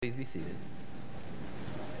be seated.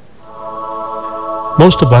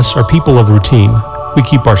 Most of us are people of routine. We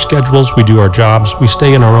keep our schedules, we do our jobs, we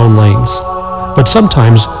stay in our own lanes. But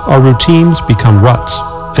sometimes our routines become ruts,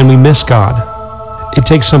 and we miss God. It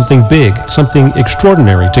takes something big, something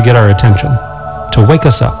extraordinary to get our attention, to wake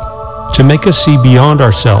us up, to make us see beyond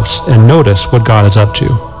ourselves and notice what God is up to.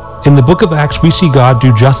 In the book of Acts, we see God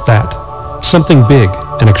do just that, something big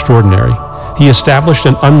and extraordinary. He established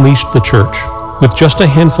and unleashed the church. With just a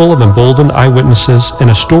handful of emboldened eyewitnesses and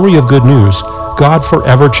a story of good news, God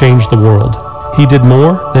forever changed the world. He did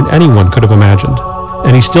more than anyone could have imagined,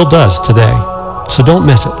 and he still does today. So don't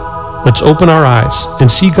miss it. Let's open our eyes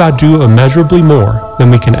and see God do immeasurably more than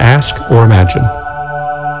we can ask or imagine.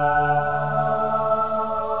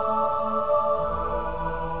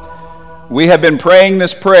 We have been praying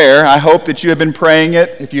this prayer. I hope that you have been praying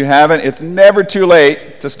it. If you haven't, it's never too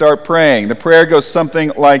late to start praying. The prayer goes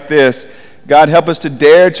something like this: God, help us to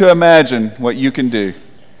dare to imagine what you can do,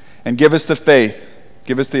 and give us the faith,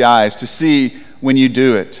 give us the eyes to see when you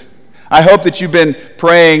do it. I hope that you've been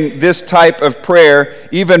praying this type of prayer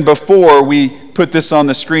even before we put this on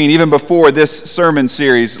the screen, even before this sermon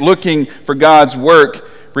series, looking for God's work,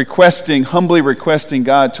 humbly requesting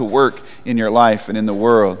God to work in your life and in the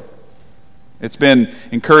world. It's been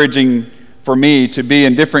encouraging for me to be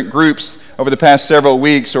in different groups over the past several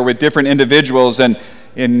weeks or with different individuals, and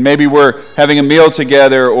maybe we're having a meal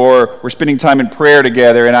together or we're spending time in prayer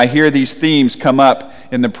together, and I hear these themes come up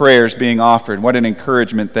in the prayers being offered. What an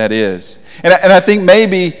encouragement that is. And I think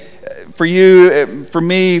maybe for you, for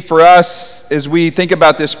me, for us, as we think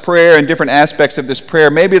about this prayer and different aspects of this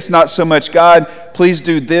prayer, maybe it's not so much, God, please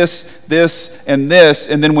do this, this, and this,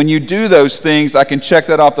 and then when you do those things, I can check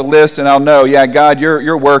that off the list and I'll know, yeah, God,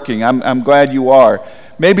 you're working. I'm glad you are.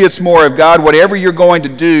 Maybe it's more of, God, whatever you're going to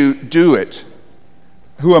do it.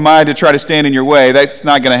 Who am I to try to stand in your way? That's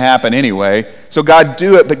not going to happen anyway. So God,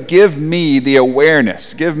 do it, but give me the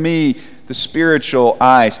awareness. Give me the spiritual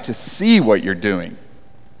eyes to see what you're doing,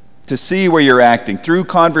 to see where you're acting, through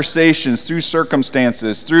conversations, through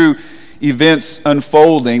circumstances, through events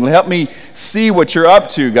unfolding. Help me see what you're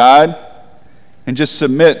up to, God, and just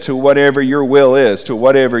submit to whatever your will is, to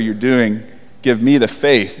whatever you're doing. Give me the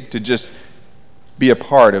faith to just be a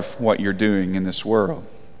part of what you're doing in this world.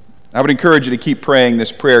 I would encourage you to keep praying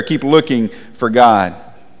this prayer. Keep looking for God.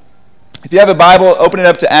 If you have a Bible, open it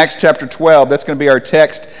up to Acts chapter 12. That's going to be our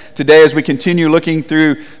text today as we continue looking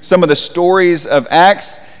through some of the stories of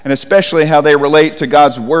Acts and especially how they relate to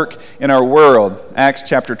God's work in our world. Acts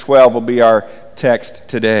chapter 12 will be our text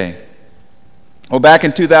today. Well, back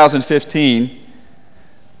in 2015,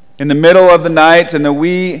 in the middle of the night, in the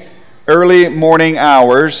wee early morning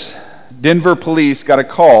hours, Denver police got a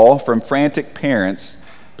call from frantic parents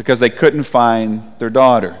because they couldn't find their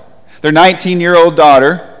daughter. Their 19-year-old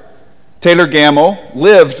daughter, Taylor Gamble,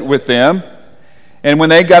 lived with them, and when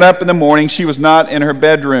they got up in the morning, she was not in her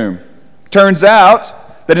bedroom. Turns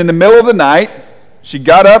out that in the middle of the night, she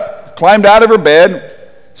got up, climbed out of her bed,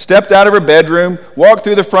 stepped out of her bedroom, walked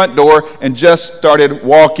through the front door, and just started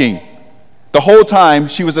walking. The whole time,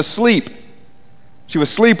 she was asleep. She was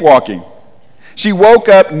sleepwalking. She woke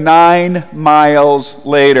up 9 miles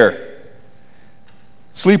later.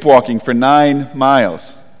 Sleepwalking for 9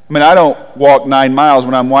 miles. I mean, I don't walk 9 miles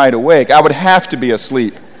when I'm wide awake. I would have to be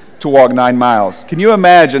asleep to walk 9 miles. Can you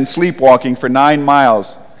imagine sleepwalking for 9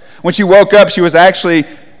 miles? When she woke up, she was actually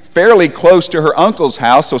fairly close to her uncle's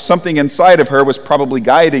house, so something inside of her was probably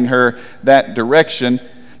guiding her that direction.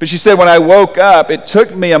 But she said, when I woke up, it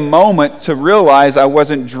took me a moment to realize I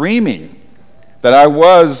wasn't dreaming, that I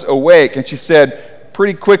was awake. And she said,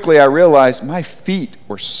 pretty quickly I realized my feet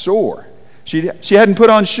were sore. She hadn't put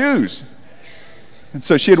on shoes. And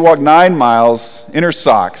so she had walked 9 miles in her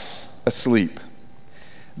socks, asleep.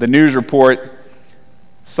 The news report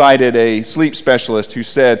cited a sleep specialist who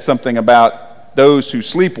said something about those who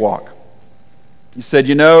sleepwalk. He said,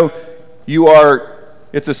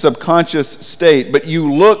 it's a subconscious state, but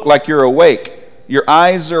you look like you're awake. Your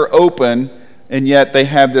eyes are open, and yet they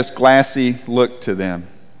have this glassy look to them.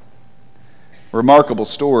 Remarkable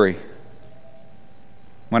story.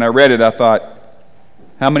 When I read it, I thought,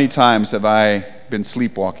 how many times have I been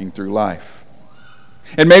sleepwalking through life?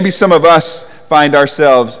 And maybe some of us find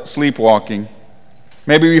ourselves sleepwalking.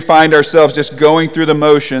 Maybe we find ourselves just going through the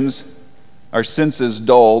motions, our senses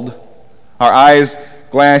dulled, our eyes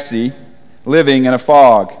glassy, living in a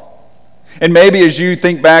fog. And maybe as you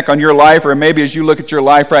think back on your life, or maybe as you look at your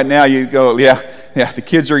life right now, you go, yeah, the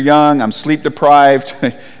kids are young, I'm sleep deprived,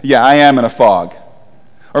 yeah, I am in a fog.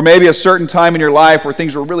 Or maybe a certain time in your life where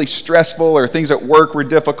things were really stressful, or things at work were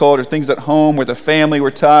difficult, or things at home with the family were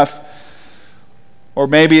tough. Or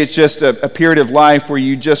maybe it's just a period of life where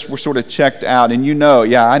you just were sort of checked out and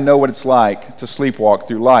I know what it's like to sleepwalk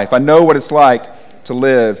through life. I know what it's like to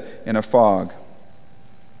live in a fog.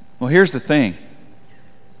 Well, here's the thing.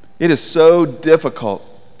 It is so difficult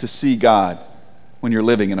to see God when you're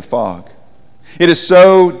living in a fog. It is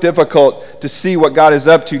so difficult to see what God is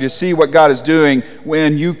up to see what God is doing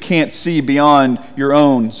when you can't see beyond your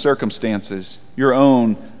own circumstances, your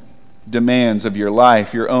own demands of your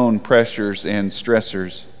life, your own pressures and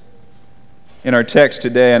stressors. In our text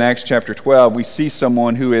today in Acts chapter 12, we see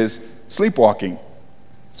someone who is sleepwalking,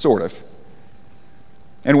 sort of.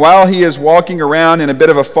 And while he is walking around in a bit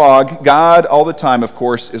of a fog, God all the time, of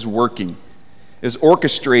course, is working, is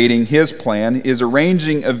orchestrating his plan, is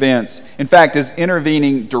arranging events, in fact, is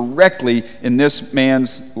intervening directly in this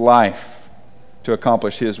man's life to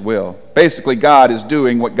accomplish his will. Basically, God is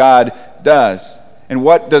doing what God does. And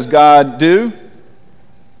what does God do?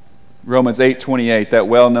 Romans 8:28, that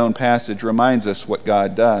well-known passage, reminds us what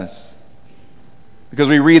God does. Because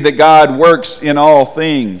we read that God works in all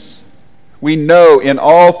things. We know in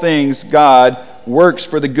all things God works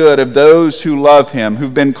for the good of those who love him,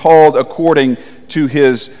 who've been called according to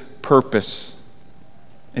his purpose.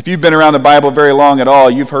 If you've been around the Bible very long at all,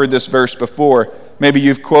 you've heard this verse before. Maybe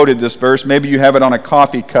you've quoted this verse. Maybe you have it on a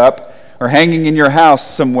coffee cup or hanging in your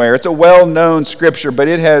house somewhere. It's a well-known scripture, but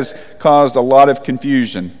it has caused a lot of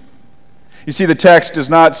confusion. You see, the text does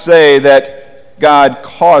not say that God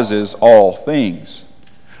causes all things,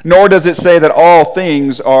 nor does it say that all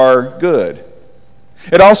things are good.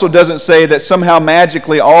 It also doesn't say that somehow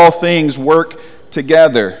magically all things work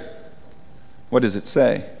together. What does it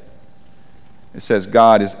say? It says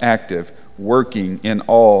God is active, working in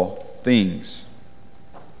all things,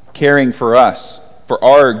 caring for us, for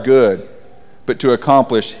our good, but to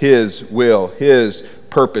accomplish his will, his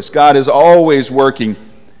purpose. God is always working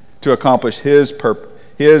to accomplish his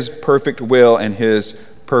perfect will and his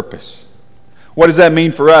purpose. What does that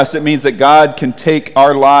mean for us? It means that God can take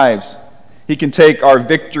our lives. He can take our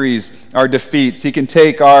victories, our defeats. He can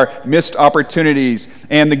take our missed opportunities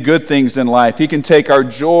and the good things in life. He can take our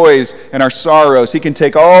joys and our sorrows. He can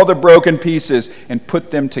take all the broken pieces and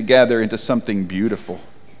put them together into something beautiful,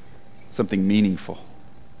 something meaningful.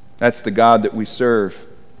 That's the God that we serve.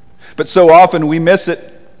 But so often we miss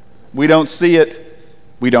it. We don't see it.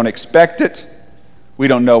 We don't expect it. We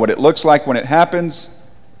don't know what it looks like when it happens.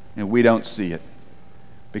 And we don't see it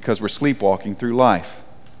because we're sleepwalking through life,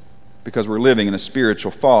 because we're living in a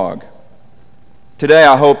spiritual fog. Today,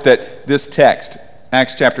 I hope that this text,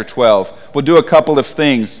 Acts chapter 12, will do a couple of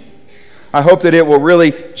things. I hope that it will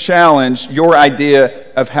really challenge your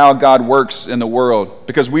idea of how God works in the world,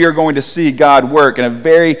 because we are going to see God work in a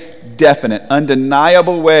very definite,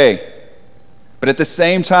 undeniable way. But at the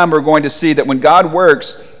same time, we're going to see that when God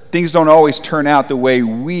works, things don't always turn out the way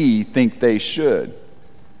we think they should.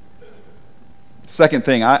 Second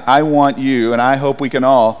thing, I want you, and I hope we can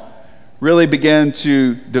all, really begin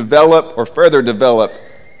to develop or further develop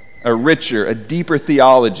a richer, a deeper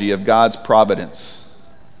theology of God's providence.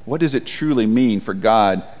 What does it truly mean for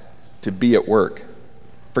God to be at work?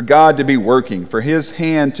 For God to be working, for his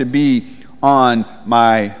hand to be on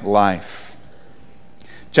my life.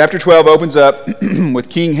 Chapter 12 opens up with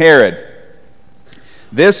King Herod.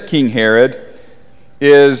 This King Herod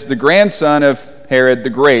is the grandson of Herod the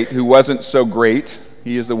Great, who wasn't so great.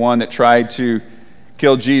 He is the one that tried to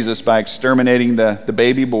kill Jesus by exterminating the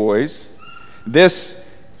baby boys. This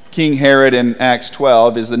King Herod in Acts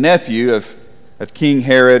 12 is the nephew of King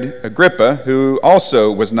Herod Agrippa, who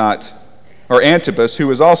also was not, or Antipas, who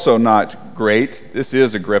was also not great. This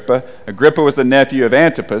is Agrippa. Agrippa was the nephew of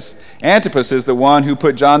Antipas. Antipas is the one who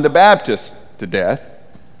put John the Baptist to death.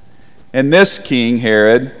 And this King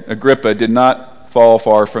Herod Agrippa did not fall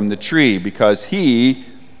far from the tree, because he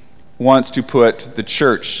wants to put the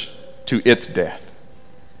church to its death.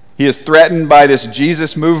 He is threatened by this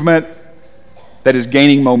Jesus movement that is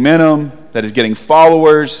gaining momentum, that is getting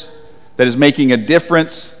followers, that is making a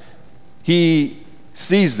difference. He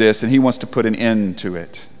sees this and he wants to put an end to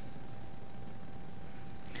it.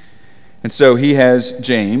 And so he has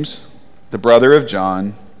James, the brother of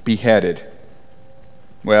John, beheaded.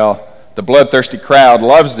 Well, the bloodthirsty crowd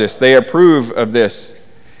loves this. They approve of this.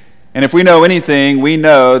 And if we know anything, we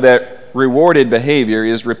know that rewarded behavior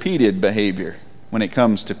is repeated behavior when it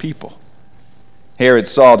comes to people. Herod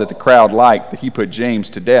saw that the crowd liked that he put James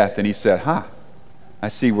to death, and he said, I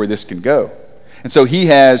see where this can go. And so he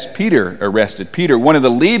has Peter arrested. Peter, one of the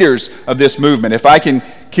leaders of this movement. If I can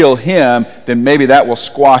kill him, then maybe that will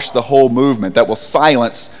squash the whole movement. That will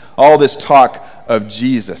silence all this talk of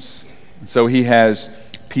Jesus. And so he has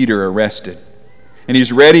Peter arrested. And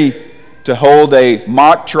he's ready to hold a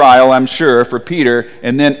mock trial, I'm sure, for Peter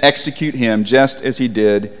and then execute him just as he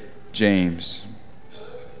did James.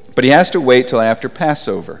 But he has to wait till after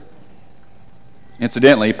Passover.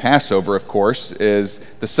 Incidentally, Passover, of course, is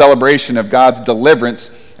the celebration of God's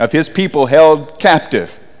deliverance of his people held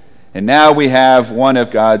captive. And now we have one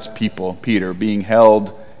of God's people, Peter, being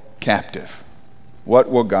held captive. What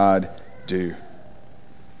will God do?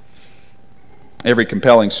 Every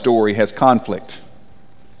compelling story has conflict.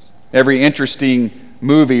 Every interesting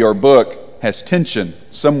movie or book has tension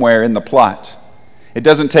somewhere in the plot. It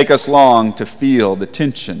doesn't take us long to feel the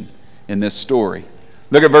tension in this story.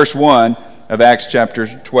 Look at verse 1 of Acts chapter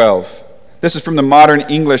 12. This is from the modern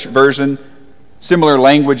English version. Similar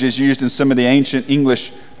language is used in some of the ancient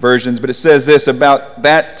English versions, but it says this: about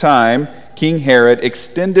that time, King Herod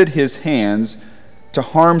extended his hands to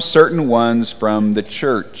harm certain ones from the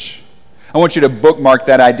church. I want you to bookmark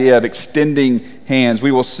that idea of extending hands.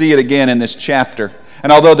 We will see it again in this chapter.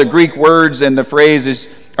 And although the Greek words and the phrases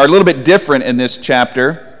are a little bit different in this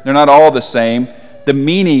chapter, they're not all the same, the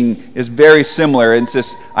meaning is very similar. It's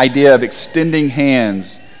this idea of extending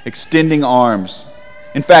hands, extending arms.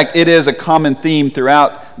 In fact, it is a common theme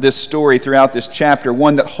throughout this story, throughout this chapter,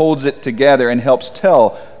 one that holds it together and helps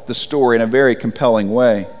tell the story in a very compelling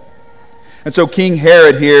way. And so King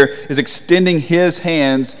Herod here is extending his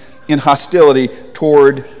hands in hostility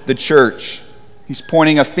toward the church. He's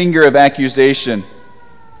pointing a finger of accusation.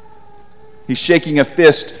 He's shaking a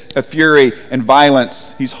fist of fury and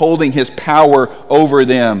violence. He's holding his power over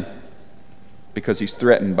them because he's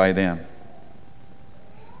threatened by them.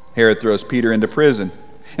 Herod throws Peter into prison.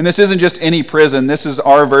 And this isn't just any prison. This is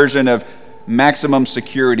our version of maximum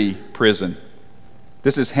security prison.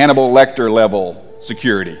 This is Hannibal Lecter level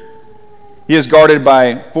security. He is guarded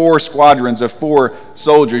by 4 squadrons of 4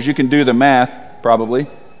 soldiers. You can do the math, probably.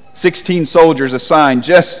 16 soldiers assigned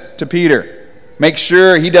just to Peter. Make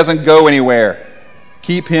sure he doesn't go anywhere.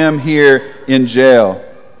 Keep him here in jail.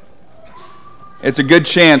 It's a good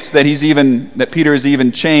chance that Peter is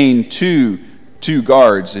even chained to 2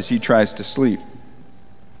 guards as he tries to sleep.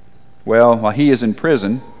 Well, while he is in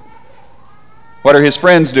prison, what are his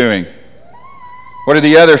friends doing? What are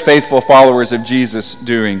the other faithful followers of Jesus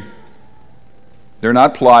doing? They're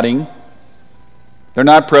not plotting. They're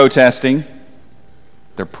not protesting.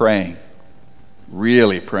 They're praying.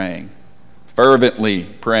 Really praying. Fervently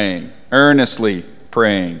praying. Earnestly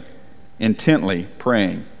praying. Intently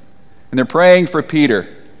praying. And they're praying for Peter.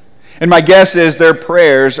 And my guess is their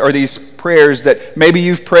prayers are these prayers that maybe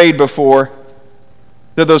you've prayed before.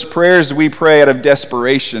 They're those prayers we pray out of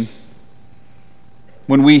desperation.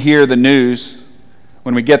 When we hear the news,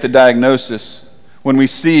 when we get the diagnosis, when we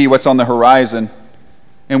see what's on the horizon,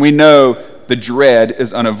 and we know the dread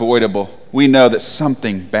is unavoidable. We know that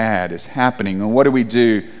something bad is happening. And what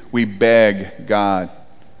do? We beg God.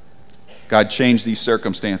 God, change these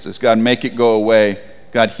circumstances. God, make it go away.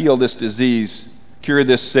 God, heal this disease. Cure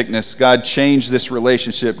this sickness. God, change this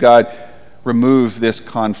relationship. God, remove this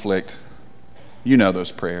conflict. You know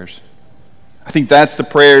those prayers. I think that's the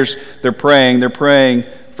prayers they're praying. They're praying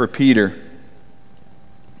for Peter.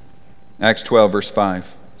 Acts 12, verse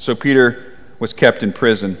 5. So Peter was kept in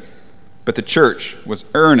prison, but the church was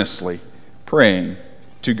earnestly praying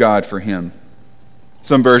to God for him.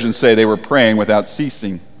 Some versions say they were praying without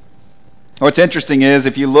ceasing. What's interesting is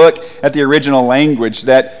if you look at the original language,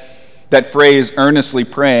 that phrase, earnestly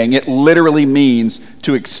praying, it literally means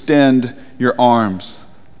to extend your arms.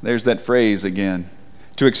 There's that phrase again.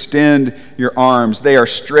 To extend your arms. They are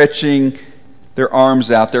stretching their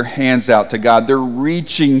arms out, their hands out to God. They're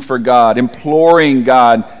reaching for God, imploring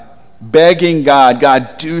God, begging God,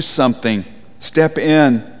 God, do something. Step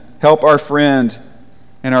in. Help our friend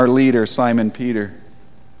and our leader, Simon Peter.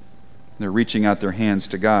 They're reaching out their hands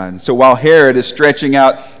to God. So while Herod is stretching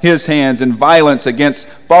out his hands in violence against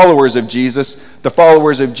followers of Jesus, the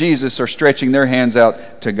followers of Jesus are stretching their hands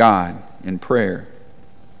out to God in prayer.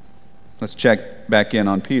 Let's check back in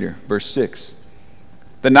on Peter. Verse 6.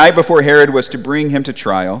 The night before Herod was to bring him to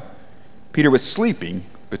trial, Peter was sleeping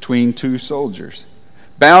between 2 soldiers.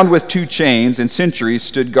 Bound with 2 chains, and sentries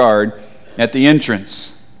stood guard at the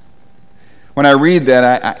entrance. When I read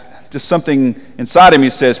that, just something inside of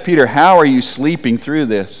me says, Peter, how are you sleeping through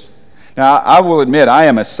this? Now, I will admit, I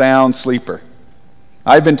am a sound sleeper.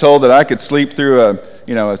 I've been told that I could sleep through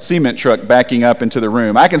a cement truck backing up into the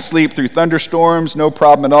room. I can sleep through thunderstorms, no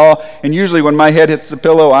problem at all. And usually when my head hits the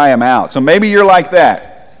pillow, I am out. So maybe you're like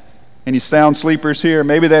that. Any sound sleepers here?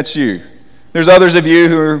 Maybe that's you. There's others of you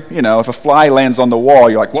who are, if a fly lands on the wall,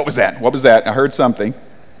 you're like, what was that? What was that? I heard something.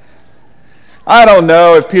 I don't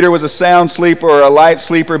know if Peter was a sound sleeper or a light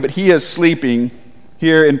sleeper, but he is sleeping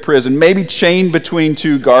here in prison, maybe chained between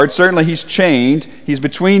two guards. Certainly he's chained. He's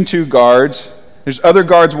between two guards. There's other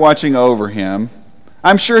guards watching over him.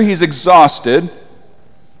 I'm sure he's exhausted,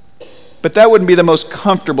 but that wouldn't be the most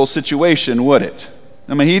comfortable situation, would it?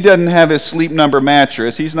 I mean, he doesn't have his sleep number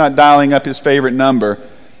mattress. He's not dialing up his favorite number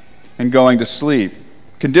and going to sleep.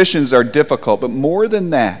 Conditions are difficult, but more than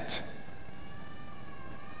that,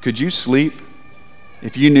 could you sleep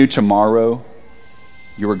if you knew tomorrow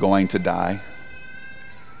you were going to die?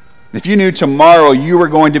 If you knew tomorrow you were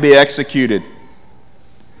going to be executed?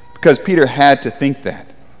 Because Peter had to think that.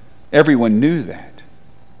 Everyone knew that.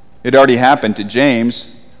 It already happened to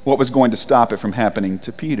James. What was going to stop it from happening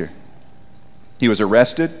to Peter? He was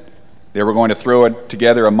arrested. They were going to throw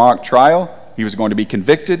together a mock trial. He was going to be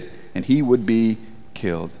convicted, and he would be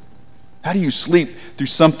killed. How do you sleep through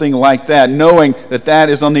something like that, knowing that that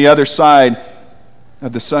is on the other side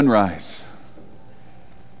of the sunrise?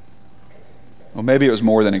 Well, maybe it was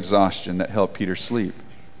more than exhaustion that helped Peter sleep.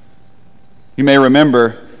 You may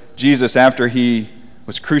remember Jesus, after he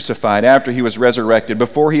was crucified, after he was resurrected,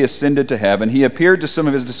 before he ascended to heaven, he appeared to some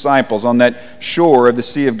of his disciples on that shore of the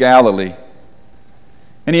Sea of Galilee.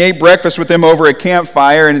 And he ate breakfast with them over a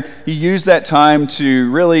campfire, and he used that time to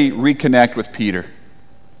really reconnect with Peter,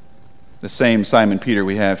 the same Simon Peter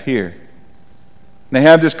we have here. And they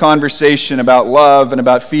have this conversation about love and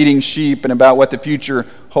about feeding sheep and about what the future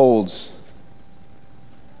holds.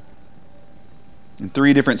 And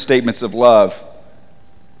 3 different statements of love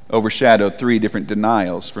overshadowed 3 different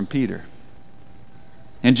denials from Peter.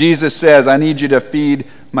 And Jesus says, I need you to feed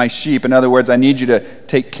my sheep. In other words, I need you to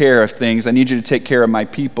take care of things. I need you to take care of my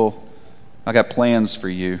people. I got plans for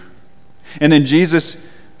you. And then Jesus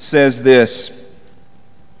says this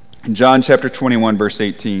in John chapter 21, verse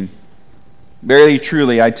 18. Verily,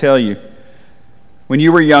 truly, I tell you, when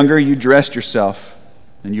you were younger, you dressed yourself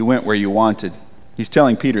and you went where you wanted. He's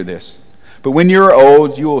telling Peter this. But when you are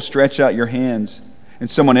old, you will stretch out your hands, and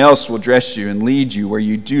someone else will dress you and lead you where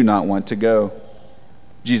you do not want to go.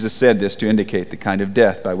 Jesus said this to indicate the kind of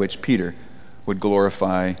death by which Peter would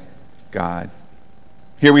glorify God.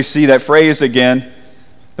 Here we see that phrase again.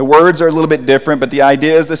 The words are a little bit different, but the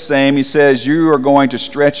idea is the same. He says, you are going to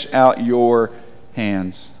stretch out your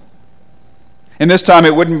hands. And this time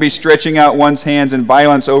it wouldn't be stretching out one's hands in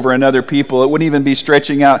violence over another people. It wouldn't even be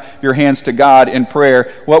stretching out your hands to God in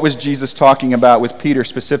prayer. What was Jesus talking about with Peter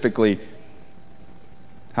specifically?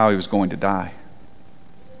 How he was going to die.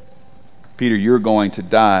 Peter, you're going to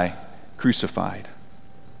die crucified.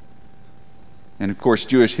 And of course,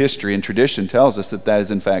 Jewish history and tradition tells us that that is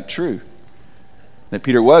in fact true. That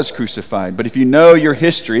Peter was crucified. But if you know your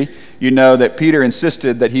history, you know that Peter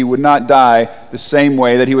insisted that he would not die the same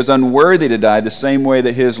way, that he was unworthy to die the same way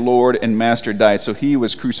that his Lord and Master died. So he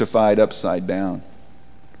was crucified upside down.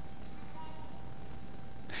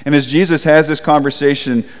 And as Jesus has this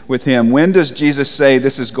conversation with him, when does Jesus say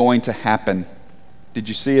this is going to happen? Did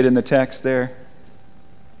you see it in the text there?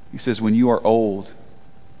 He says, when you are old. Do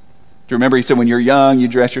you remember he said, when you're young, you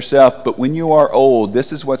dress yourself, but when you are old,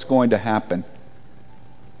 this is what's going to happen.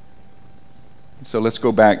 So let's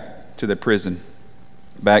go back to the prison,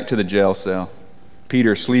 back to the jail cell.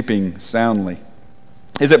 Peter sleeping soundly.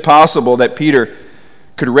 Is it possible that Peter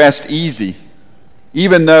could rest easy,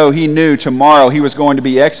 even though he knew tomorrow he was going to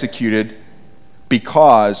be executed,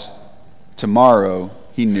 because tomorrow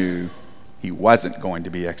he knew he wasn't going to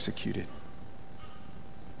be executed?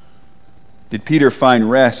 Did Peter find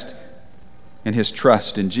rest in his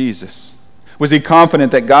trust in Jesus? Was he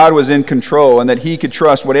confident that God was in control and that he could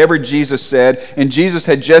trust whatever Jesus said? And Jesus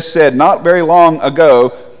had just said not very long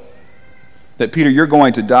ago that, Peter, you're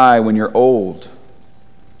going to die when you're old.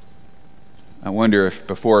 I wonder if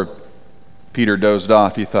before Peter dozed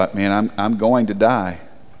off, he thought, man, I'm going to die,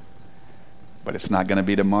 but it's not going to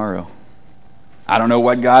be tomorrow. I don't know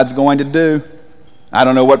what God's going to do. I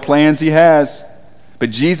don't know what plans he has.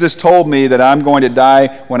 But Jesus told me that I'm going to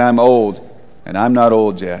die when I'm old, and I'm not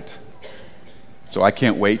old yet. So I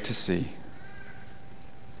can't wait to see.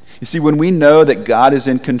 You see, when we know that God is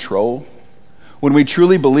in control, when we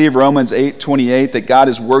truly believe Romans 8:28, that God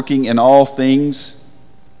is working in all things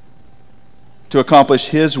to accomplish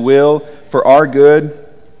his will for our good,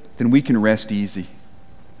 then we can rest easy.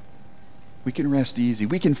 We can rest easy.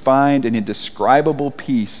 We can find an indescribable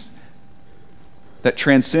peace that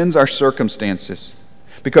transcends our circumstances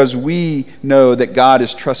because we know that God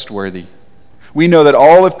is trustworthy. We know that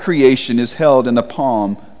all of creation is held in the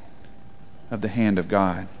palm of the hand of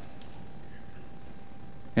God.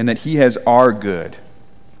 And that he has our good.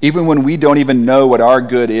 Even when we don't even know what our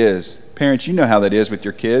good is. Parents, you know how that is with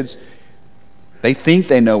your kids. They think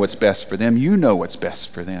they know what's best for them. You know what's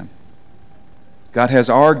best for them. God has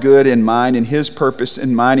our good in mind and His purpose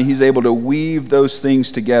in mind, and He's able to weave those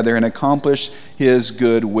things together and accomplish His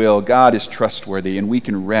good will. God is trustworthy, and we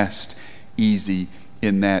can rest easy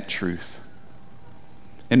in that truth.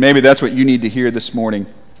 And maybe that's what you need to hear this morning.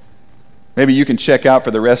 Maybe you can check out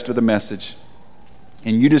for the rest of the message,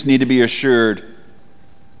 and you just need to be assured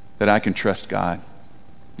that I can trust God,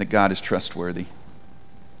 that God is trustworthy.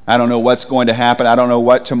 I don't know what's going to happen. I don't know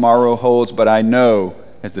what tomorrow holds, but I know,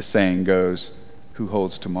 as the saying goes, who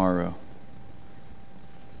holds tomorrow.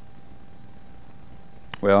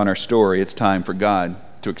 Well, in our story, it's time for God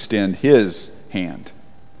to extend His hand.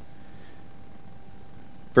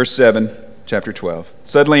 Verse 7, chapter 12.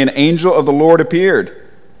 Suddenly an angel of the Lord appeared,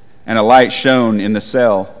 and a light shone in the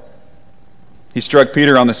cell. He struck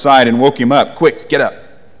Peter on the side and woke him up. "Quick, get up,"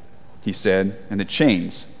 he said, and the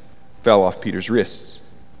chains fell off Peter's wrists.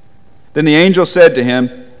 Then the angel said to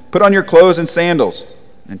him, "Put on your clothes and sandals."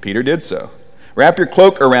 And Peter did so. "Wrap your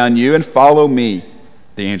cloak around you and follow me,"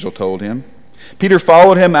 the angel told him. Peter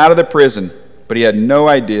followed him out of the prison, but he had no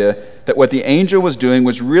idea that what the angel was doing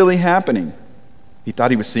was really happening. He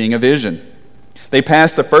thought he was seeing a vision. They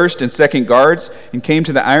passed the first and second guards and came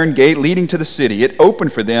to the iron gate leading to the city. It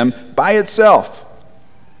opened for them by itself,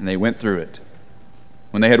 and they went through it.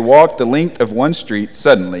 When they had walked the length of one street,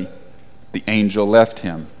 suddenly the angel left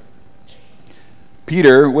him.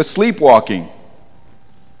 Peter was sleepwalking,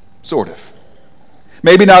 sort of.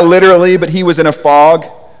 Maybe not literally, but he was in a fog,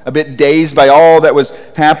 a bit dazed by all that was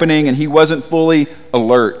happening, and he wasn't fully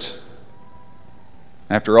alert.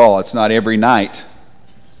 After all, it's not every night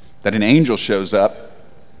that an angel shows up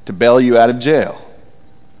to bail you out of jail.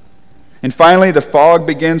 And finally, the fog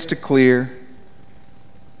begins to clear,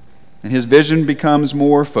 and his vision becomes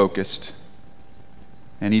more focused,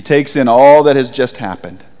 and he takes in all that has just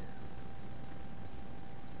happened.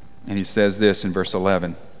 And he says this in verse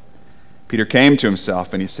 11. Peter came to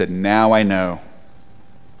himself and he said, "Now I know.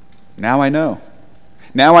 Now I know.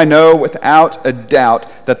 Now I know without a doubt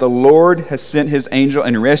that the Lord has sent His angel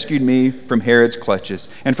and rescued me from Herod's clutches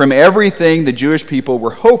and from everything the Jewish people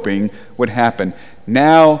were hoping would happen.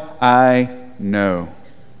 Now I know."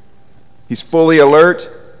 He's fully alert,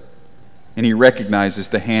 and he recognizes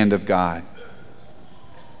the hand of God.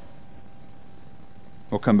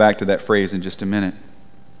 We'll come back to that phrase in just a minute.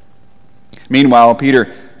 Meanwhile, Peter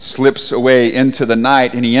slips away into the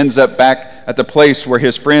night, and he ends up back at the place where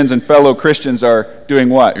his friends and fellow Christians are doing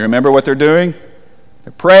what? You remember what they're doing?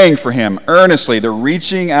 They're praying for him earnestly. They're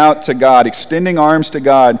reaching out to God, extending arms to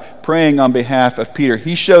God, praying on behalf of Peter.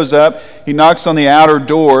 He shows up. He knocks on the outer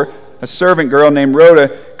door. A servant girl named Rhoda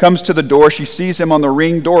comes to the door. She sees him on the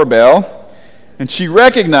Ring doorbell, and she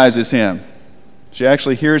recognizes him. She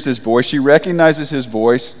actually hears his voice. She recognizes his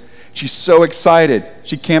voice. She's so excited.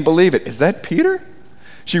 She can't believe it. Is that Peter?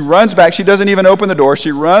 She runs back. She doesn't even open the door.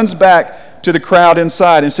 She runs back to the crowd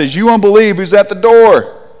inside and says, "You won't believe who's at the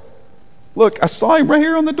door. Look, I saw him right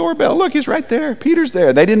here on the doorbell. Look, he's right there. Peter's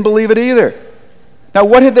there." They didn't believe it either. Now,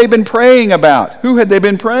 what had they been praying about? Who had they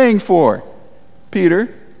been praying for? Peter.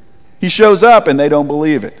 He shows up and they don't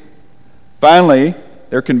believe it. Finally,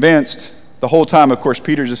 they're convinced. The whole time, of course,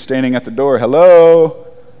 Peter's just standing at the door. "Hello?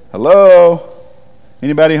 Hello?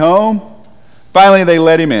 Anybody home?" Finally, they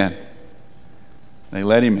let him in. They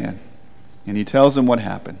let him in. And he tells them what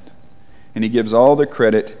happened. And he gives all the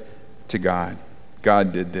credit to God.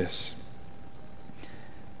 God did this.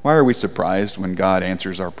 Why are we surprised when God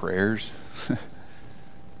answers our prayers?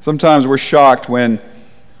 Sometimes we're shocked when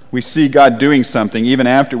we see God doing something even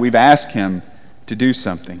after we've asked Him to do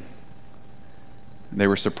something. They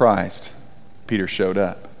were surprised. Peter showed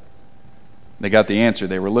up. They got the answer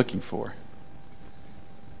they were looking for.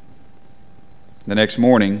 The next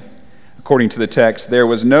morning, according to the text, there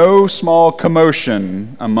was no small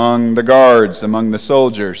commotion among the guards, among the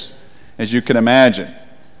soldiers, as you can imagine.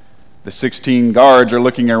 The 16 guards are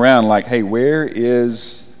looking around like, "Hey, where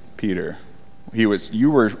is Peter? You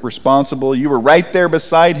were responsible. You were right there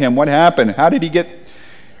beside him. What happened? How did he get?"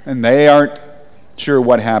 And they aren't sure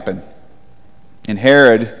what happened. And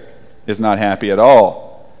Herod is not happy at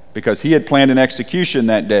all because he had planned an execution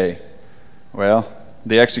that day. Well,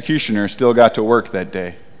 the executioner still got to work that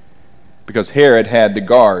day, because Herod had the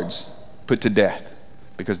guards put to death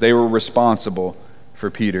because they were responsible for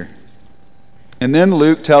Peter. And then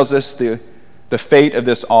Luke tells us the fate of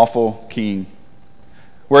this awful king.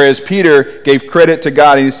 Whereas Peter gave credit to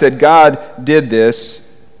God and he said, "God did this,"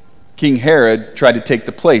 King Herod tried to take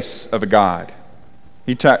the place of a god.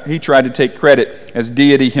 He tried to take credit as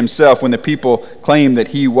deity himself when the people claimed that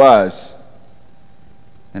he was.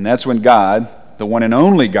 And that's when God, the one and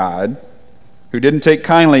only God, who didn't take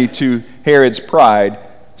kindly to Herod's pride,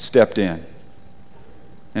 stepped in.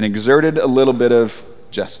 and exerted a little bit of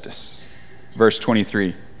justice. Verse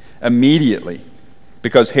 23, immediately,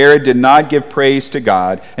 because Herod did not give praise to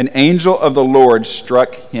God, an angel of the Lord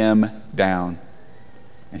struck him down,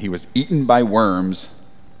 and he was eaten by worms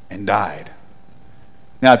and died.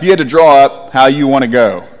 Now, if you had to draw up how you want to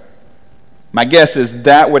go, my guess is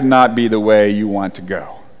that would not be the way you want to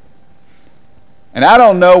go. And I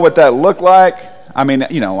don't know what that looked like. I mean,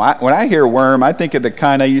 when I hear worm, I think of the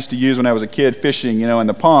kind I used to use when I was a kid fishing, in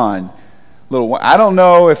the pond. I don't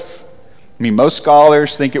know if, most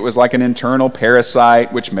scholars think it was like an internal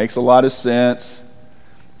parasite, which makes a lot of sense.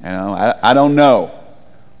 I don't know.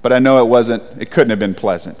 But I know it couldn't have been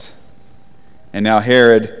pleasant. And now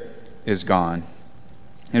Herod is gone.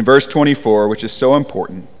 In verse 24, which is so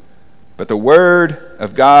important, but the word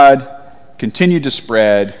of God continued to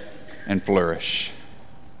spread and flourish.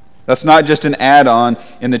 That's not just an add-on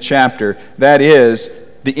in the chapter. That is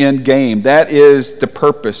the end game. That is the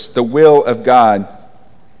purpose, the will of God,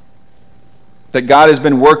 that God has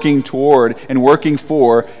been working toward and working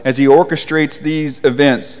for as he orchestrates these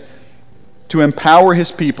events to empower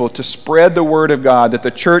his people to spread the word of God, that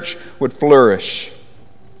the church would flourish.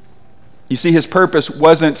 You see, his purpose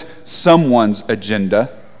wasn't someone's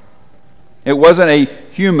agenda. It wasn't a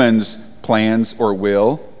human's plans or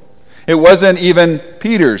will. It wasn't even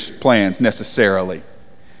Peter's plans necessarily,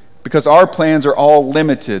 because our plans are all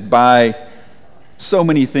limited by so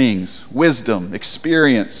many things: wisdom,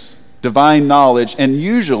 experience, divine knowledge, and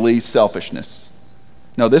usually selfishness.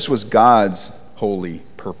 No, this was God's holy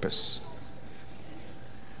purpose.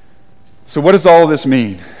 So what does all of this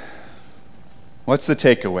mean? What's the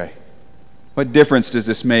takeaway? What difference does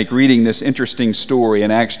this make reading this interesting story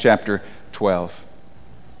in Acts chapter 12?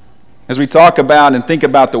 As we talk about and think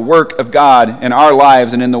about the work of God in our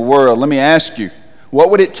lives and in the world, let me ask you, what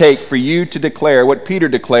would it take for you to declare what Peter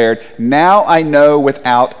declared, "Now I know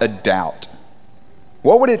without a doubt"?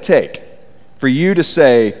 What would it take for you to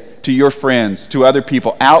say to your friends, to other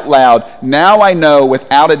people out loud, "Now I know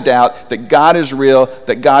without a doubt that God is real,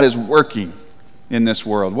 that God is working in this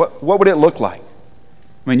world"? What would it look like?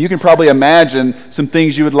 You can probably imagine some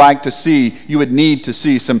things you would like to see, you would need to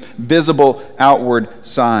see, some visible outward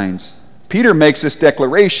signs. Peter makes this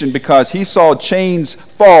declaration because he saw chains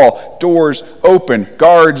fall, doors open,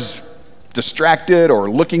 guards distracted or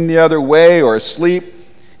looking the other way or asleep.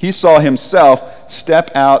 He saw himself step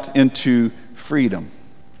out into freedom.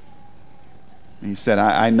 And he said,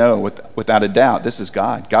 I know without a doubt, this is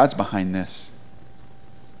God. God's behind this.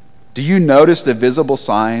 Do you notice the visible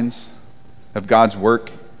signs of God's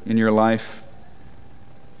work in your life?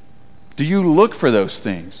 Do you look for those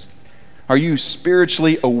things? Are you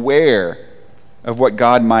spiritually aware of what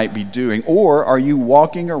God might be doing? Or are you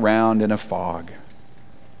walking around in a fog?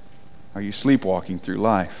 Are you sleepwalking through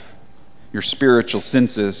life? Your spiritual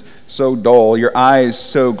senses so dull, your eyes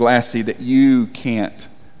so glassy that you can't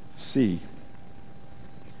see.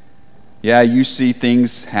 Yeah, you see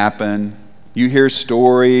things happen. You hear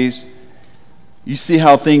stories. You see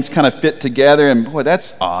how things kind of fit together, and boy,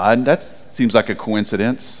 that's odd. That seems like a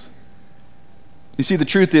coincidence. You see, the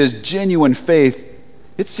truth is, genuine faith,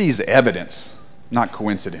 it sees evidence, not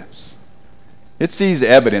coincidence. It sees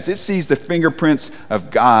evidence. It sees the fingerprints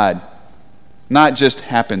of God, not just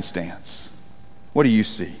happenstance. What do you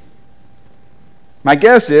see? My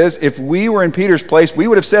guess is, if we were in Peter's place, we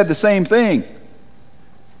would have said the same thing.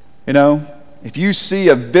 If you see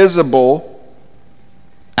a visible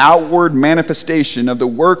outward manifestation of the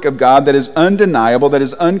work of God that is undeniable, that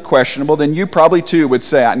is unquestionable, then you probably too would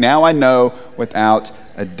say, "Now I know without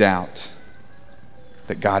a doubt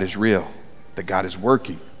that God is real, that God is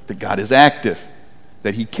working, that God is active,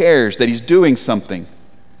 that he cares, that he's doing something."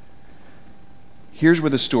 Here's where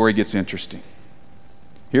the story gets interesting.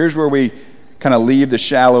 Here's where we kind of leave the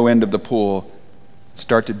shallow end of the pool and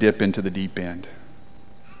start to dip into the deep end.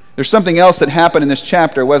 There's something else that happened in this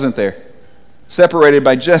chapter, wasn't there? Separated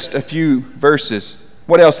by just a few verses.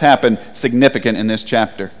 What else happened significant in this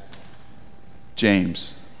chapter?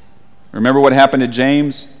 James. Remember what happened to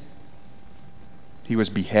James? He was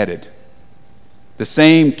beheaded. The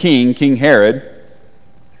same king, King Herod,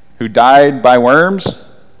 who died by worms,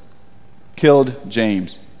 killed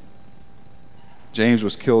James. James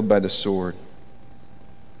was killed by the sword.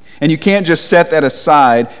 And you can't just set that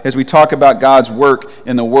aside as we talk about God's work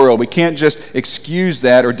in the world. We can't just excuse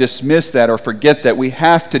that or dismiss that or forget that. We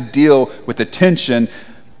have to deal with the tension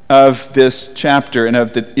of this chapter and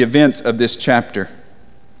of the events of this chapter.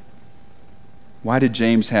 Why did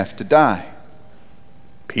James have to die?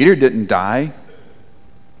 Peter didn't die.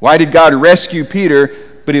 Why did God rescue Peter,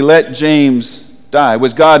 but he let James die?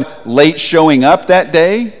 Was God late showing up that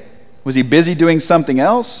day? Was he busy doing something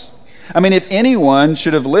else? I mean, if anyone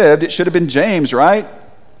should have lived, it should have been James, right?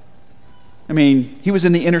 I mean, he was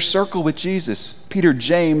in the inner circle with Jesus. Peter,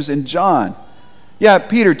 James, and John. Yeah,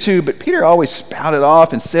 Peter too, but Peter always spouted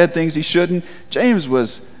off and said things he shouldn't. James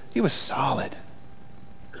was solid.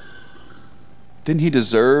 Didn't he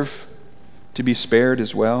deserve to be spared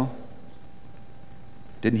as well?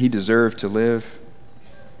 Didn't he deserve to live?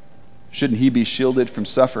 Shouldn't he be shielded from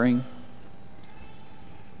suffering?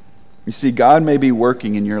 You see, God may be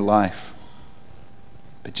working in your life,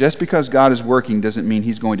 but just because God is working doesn't mean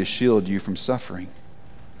he's going to shield you from suffering.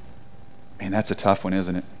 Man, that's a tough one,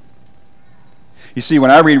 isn't it? You see,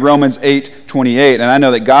 when I read Romans 8:28, and I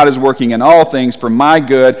know that God is working in all things for my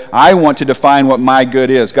good, I want to define what my good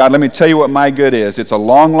is. God, let me tell you what my good is. It's a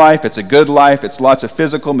long life. It's a good life. It's lots of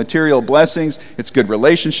physical, material blessings. It's good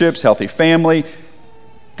relationships, healthy family,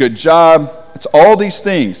 good job. It's all these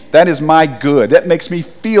things. That is my good. That makes me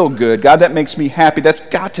feel good. God, that makes me happy. That's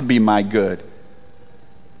got to be my good.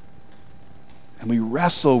 And we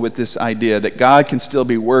wrestle with this idea that God can still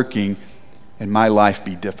be working and my life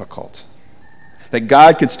be difficult. That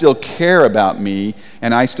God could still care about me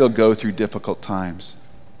and I still go through difficult times.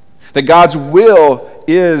 That God's will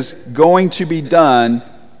is going to be done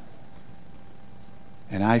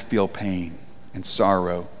and I feel pain and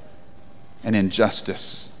sorrow and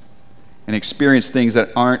injustice and experience things that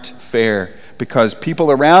aren't fair because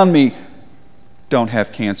people around me don't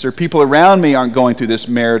have cancer. People around me aren't going through this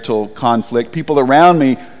marital conflict. People around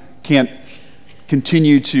me can't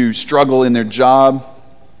continue to struggle in their job.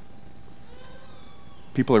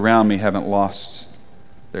 People around me haven't lost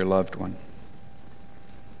their loved one.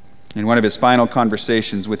 In one of his final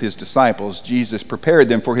conversations with his disciples, Jesus prepared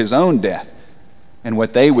them for his own death and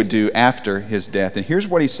what they would do after his death. And here's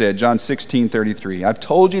what he said, John 16:33. I've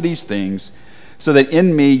told you these things so that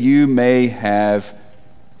in me you may have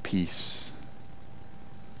peace.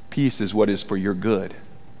 Peace is what is for your good.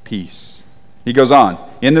 Peace. He goes on,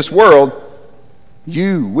 in this world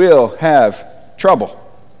you will have trouble.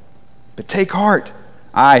 But take heart.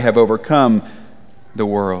 I have overcome the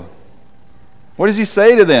world. What does he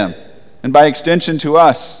say to them? And by extension to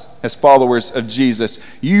us as followers of Jesus,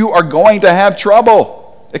 you are going to have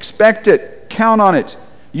trouble. Expect it. Count on it.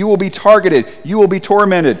 You will be targeted. You will be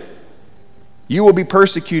tormented. You will be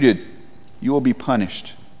persecuted. You will be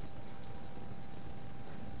punished.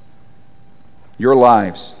 Your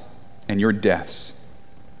lives and your deaths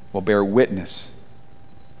will bear witness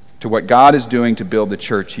to what God is doing to build the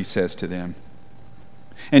church, he says to them.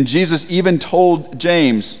 And Jesus even told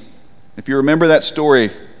James, if you remember that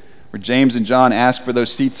story where James and John asked for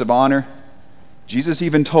those seats of honor, Jesus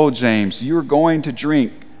even told James, you're going to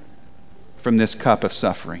drink from this cup of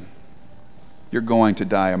suffering. You're going to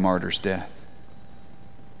die a martyr's death.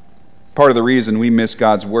 Part of the reason we miss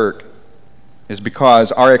God's work is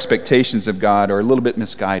because our expectations of God are a little bit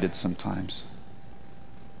misguided sometimes.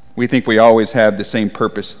 We think we always have the same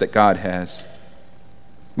purpose that God has.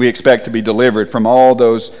 We expect to be delivered from all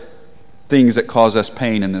those things that cause us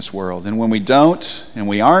pain in this world. And when we don't, and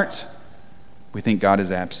we aren't, we think God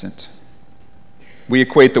is absent. We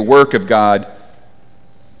equate the work of God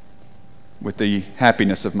with the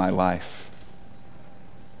happiness of my life.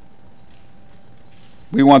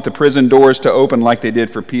 We want the prison doors to open like they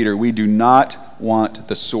did for Peter. We do not want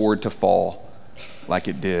the sword to fall like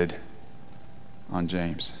it did on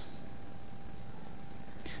James.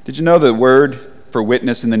 Did you know the word for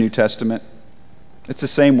witness in the New Testament? It's the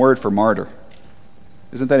same word for martyr.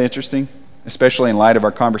 Isn't that interesting? Especially in light of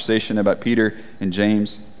our conversation about Peter and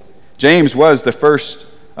James. James was the first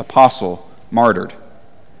apostle martyred.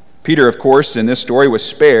 Peter, of course, in this story was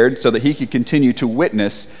spared so that he could continue to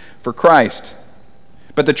witness for Christ.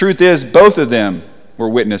 But the truth is, both of them were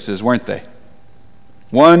witnesses, weren't they?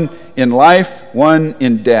 One in life, one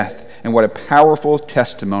in death. And what a powerful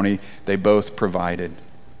testimony they both provided.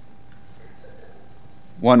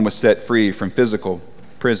 One was set free from physical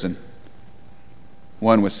prison.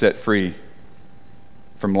 One was set free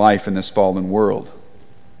from life in this fallen world.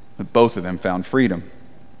 But both of them found freedom.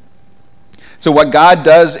 So what God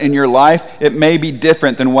does in your life, it may be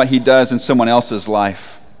different than what he does in someone else's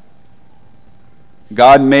life.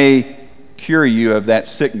 God may cure you of that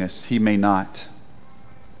sickness. He may not.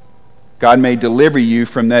 God may deliver you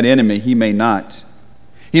from that enemy. He may not.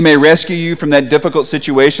 He may rescue you from that difficult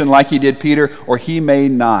situation like he did Peter, or he may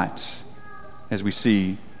not, as we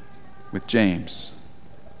see with James.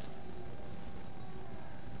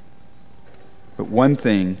 But one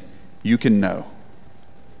thing you can know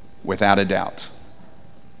without a doubt,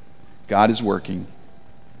 God is working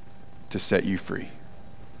to set you free.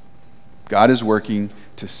 God is working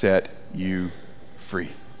to set you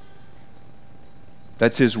free.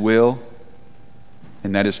 That's his will,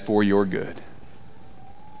 and that is for your good.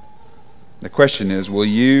 The question is, will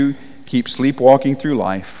you keep sleepwalking through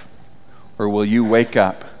life, or will you wake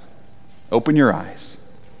up, open your eyes,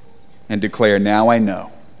 and declare, now I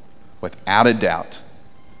know, without a doubt,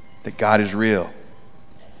 that God is real,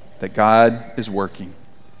 that God is working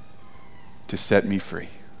to set me free.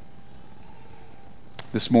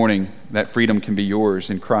 This morning, that freedom can be yours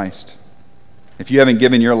in Christ. If you haven't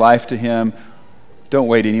given your life to him, don't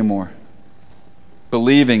wait anymore.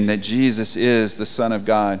 Believing that Jesus is the Son of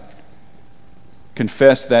God,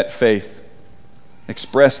 confess that faith,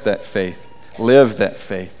 express that faith, live that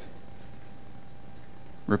faith.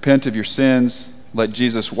 Repent of your sins, let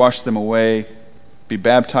Jesus wash them away, be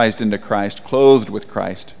baptized into Christ, clothed with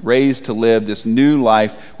Christ, raised to live this new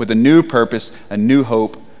life with a new purpose, a new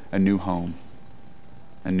hope, a new home,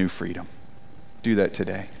 a new freedom. Do that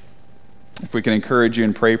today. If we can encourage you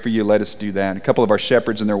and pray for you, let us do that. A couple of our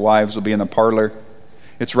shepherds and their wives will be in the parlor.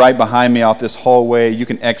 It's right behind me off this hallway. You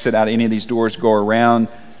can exit out any of these doors, go around,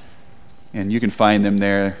 and you can find them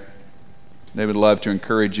there. They would love to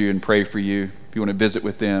encourage you and pray for you. If you want to visit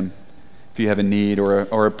with them, if you have a need or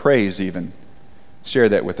a praise even, share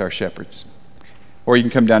that with our shepherds. Or you can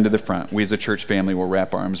come down to the front. We as a church family will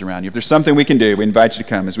wrap arms around you. If there's something we can do, we invite you to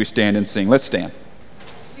come as we stand and sing. Let's stand.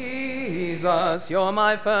 Jesus, you're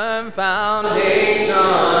my firm foundation.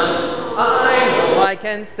 I know I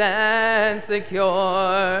can stand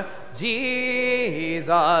secure.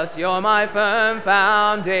 Jesus, you're my firm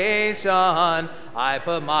foundation. I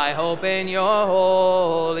put my hope in your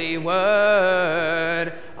holy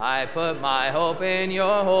word. I put my hope in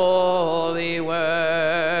your holy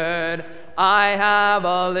word. I have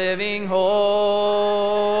a living hope.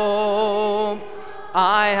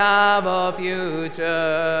 I have a future.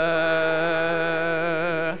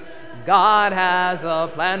 God has a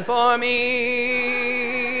plan for me.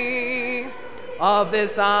 Of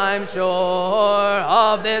this I'm sure,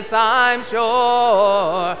 of this I'm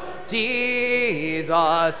sure.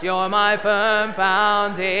 Jesus, you're my firm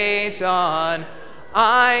foundation.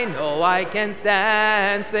 I know I can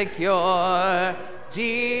stand secure.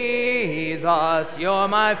 Jesus, you're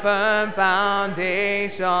my firm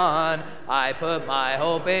foundation. I put my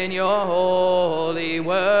hope in your holy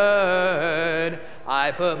word.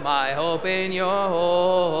 I put my hope in your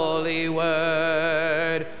holy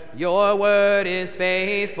word. Your word is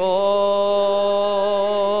faithful,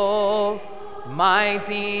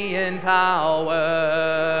 mighty in power.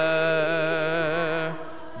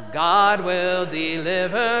 God will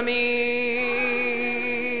deliver me.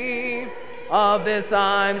 Of this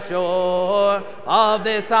I'm sure, of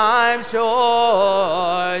this I'm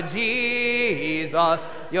sure. Jesus,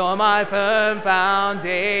 you're my firm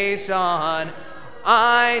foundation.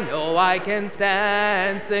 I know I can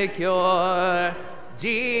stand secure.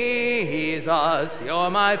 Jesus, you're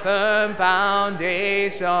my firm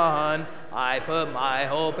foundation. I put my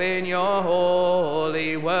hope in your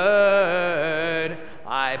holy word.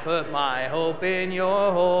 I put my hope in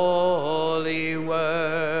your holy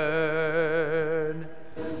word.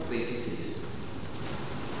 Please be seated.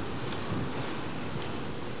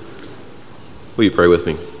 Will you pray with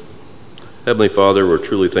me? Heavenly Father, we're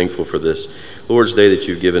truly thankful for this Lord's Day that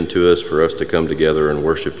you've given to us for us to come together and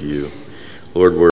worship you. Lord, we're